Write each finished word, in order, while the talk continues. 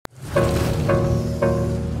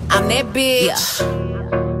that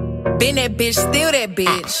bitch. Been that bitch, still that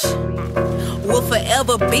bitch. Will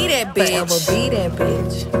forever be that bitch. Forever be that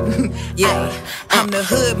bitch. Yeah, I'm the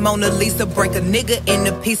hood Mona Lisa. Break a nigga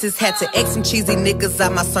into pieces. Had to X some cheesy niggas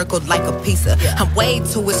out my circle like a pizza. I'm way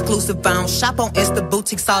too exclusive. I don't shop on Insta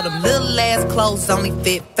boutiques. All them little ass clothes only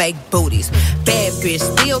fit fake booties. Bad bitch,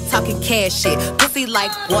 still talking cash shit. Pussy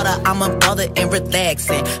like water, I'm unbothered and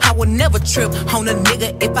relaxing. I would never trip on a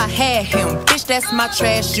nigga if I had him. Bitch, that's my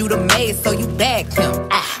trash, you the maid, so you bagged him.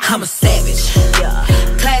 I'm a savage,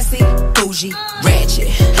 classy, bougie, ratchet,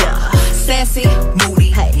 sassy,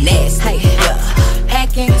 moody, nasty,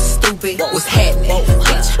 acting stupid. What's happening?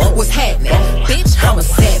 Bitch, what's happening? Bitch, I'm a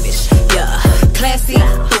savage, classy,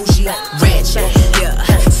 bougie, ratchet,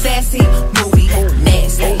 sassy, moody,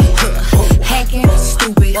 nasty, hacking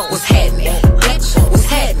stupid. What's happening? Bitch, what's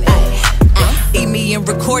happening? Eat me and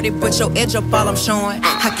record it, but your edge up all I'm showing.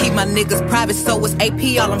 I keep my niggas private, so it's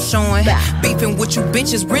AP all I'm showing. Beefing with you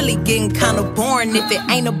bitches really getting kinda boring. If it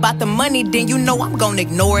ain't about the money, then you know I'm gonna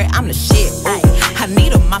ignore it. I'm the shit, I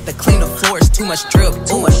need a mop to clean the floors, too much drip.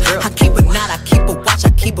 I keep a knot, I keep a watch,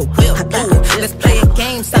 I keep a whip. Let's play a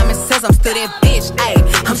game, Simon says I'm still that bitch.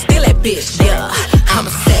 I'm still that bitch, I'm a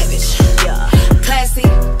savage, classy,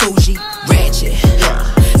 bougie, ratchet,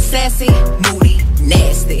 sassy, moody,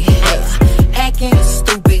 nasty, acting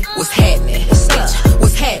stupid. What's happening? Bitch,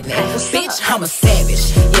 what's happening? Bitch, I'm a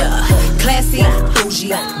savage, classy,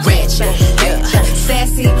 bougie, ratchet,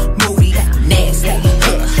 sassy, moody, nasty,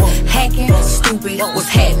 hacking stupid. What's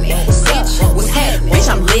happening? Bitch, what's happening? Bitch,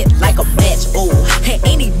 I'm lit like a match, ooh. And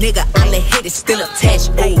any nigga I let hit is still attached,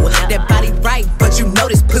 ooh. That body right, but you know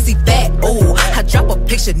this pussy fat, ooh. I drop a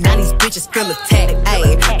picture, now these bitches feel attacked,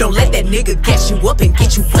 ayy. Don't let that nigga gas you up and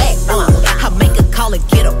get you whacked, I make a call and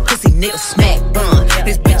get a pussy nigga smack,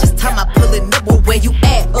 This bitch is time I pull it up, where you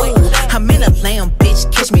at, ooh. I'm in a lamb,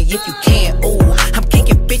 bitch, catch me if you can, ooh. I'm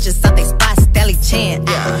kicking bitches out they spot, Stelly Chan,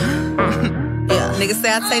 Niggas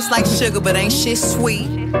say I taste like sugar, but ain't shit sweet.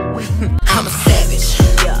 I'm a savage,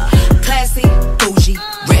 classy, bougie,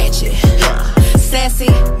 ratchet, sassy,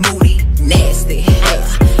 moody, nasty,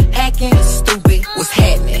 acting stupid. What's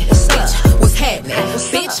happening? Bitch, what's happening?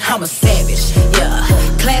 Bitch, I'm a savage,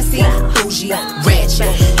 classy, bougie,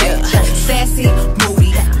 ratchet, sassy,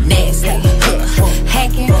 moody, nasty,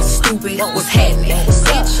 hacking stupid. What's happening?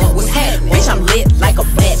 Bitch, what's happening? Bitch, I'm lit like a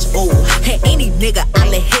match, ooh. And any nigga I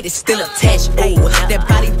let hit is still attached, ooh. That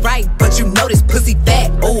body right, but you know this pussy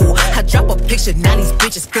fat, ooh. I drop a picture, now these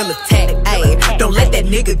bitches feel attacked, ayy. Don't let that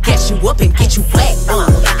nigga gas you up and get you whacked,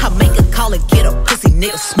 I make a call and get a pussy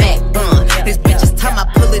nigga smack, This bitch is time I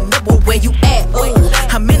pull it up, where you at, ooh.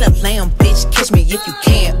 I'm in a lamb, bitch, catch me if you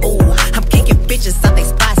can, ooh. I'm kicking bitches out they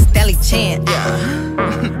spot, Stelly Chan,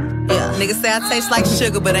 Niggas say I taste like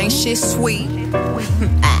sugar, but ain't shit sweet.